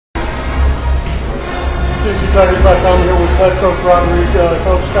TSU here with head coach Rodriguez.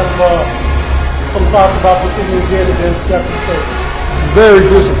 Coach, kind of some thoughts about this evening's game against Jackson State. Very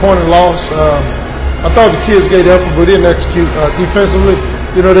disappointing loss. I thought the kids gave effort, but didn't execute. Defensively,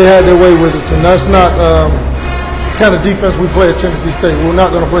 you know, they had their way with us, and that's not kind of defense we play at Tennessee State. We're not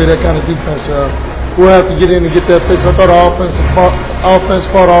going to play that kind of defense. We'll have to get in and get that fixed. I thought our offense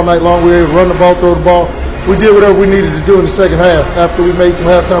fought all night long. We were able to run the ball, throw the ball. We did whatever we needed to do in the second half after we made some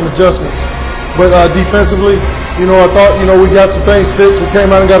halftime adjustments. But defensively, you know, I thought, you know, we got some things fixed. We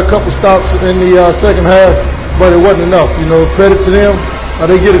came out and got a couple stops in the second half, but it wasn't enough. You know, credit to them.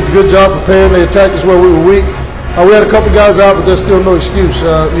 They did a good job preparing. They attacked us where we were weak. We had a couple guys out, but there's still no excuse.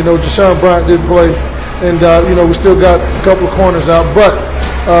 You know, Jashawn Bryant didn't play, and, you know, we still got a couple of corners out. But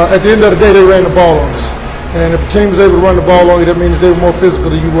at the end of the day, they ran the ball on us. And if a team was able to run the ball on you, that means they were more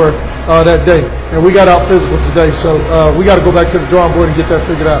physical than you were that day. And we got out physical today, so we got to go back to the drawing board and get that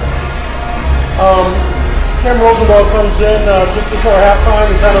figured out. Cam Rosenwald comes in just before halftime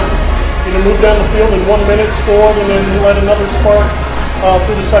and kind of, you know, moved down the field in 1 minute, scored, and then led another spark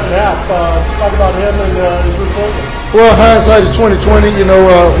through the second half. Talk about him and his resilience. Well, hindsight is 20/20. You know,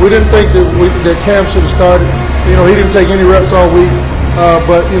 we didn't think that Cam should have started. You know, he didn't take any reps all week,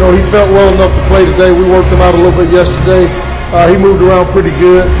 but you know, he felt well enough to play today. We worked him out a little bit yesterday. He moved around pretty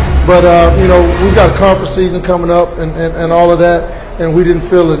good. But, you know, we've got a conference season coming up and all of that, and we didn't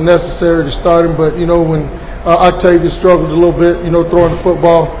feel it necessary to start him. But, you know, when Octavia struggled a little bit, you know, throwing the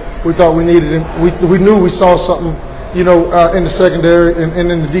football, we thought we needed him. We knew we saw something, you know, in the secondary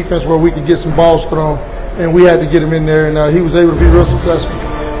and in the defense where we could get some balls thrown, and we had to get him in there, and he was able to be real successful.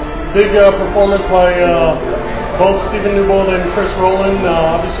 Big performance by both Stephen Newbold and Chris Rowland.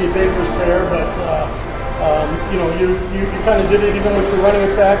 Obviously a dangerous pair, but you know, you kind of did it even with your running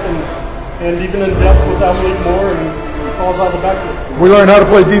attack and even in depth without Malik Moore and falls out of the backfield. We learned how to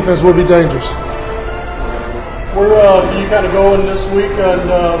play defense. We'll be dangerous. Where do you kind of go in this week and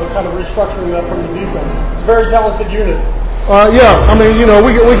kind of restructuring that from the defense? It's a very talented unit. Yeah, I mean, you know,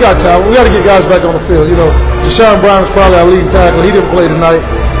 we got talent. We got to get guys back on the field. You know, Jashawn Bryant is probably our leading tackle. He didn't play tonight.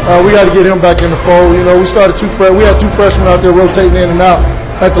 We got to get him back in the fold. You know, we had two freshmen out there rotating in and out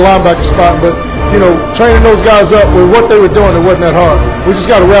at the linebacker spot, but you know, training those guys up with what they were doing, it wasn't that hard. We just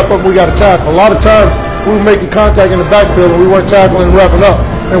got to wrap up and we got to tackle. A lot of times we were making contact in the backfield and we weren't tackling and wrapping up,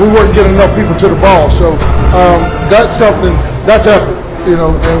 and we weren't getting enough people to the ball. So that's something, that's effort, you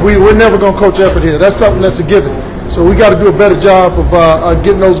know, and we're never going to coach effort here. That's something that's a given. So we got to do a better job of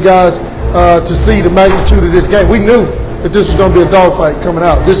getting those guys to see the magnitude of this game. We knew that this was going to be a dogfight coming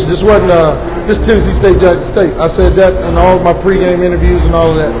out. This wasn't this Tennessee State, Jackson State. I said that in all of my pregame interviews and all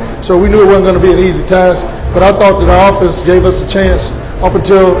of that. So we knew it wasn't going to be an easy task, but I thought that our offense gave us a chance up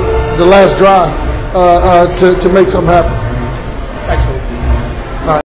until the last drive to make something happen.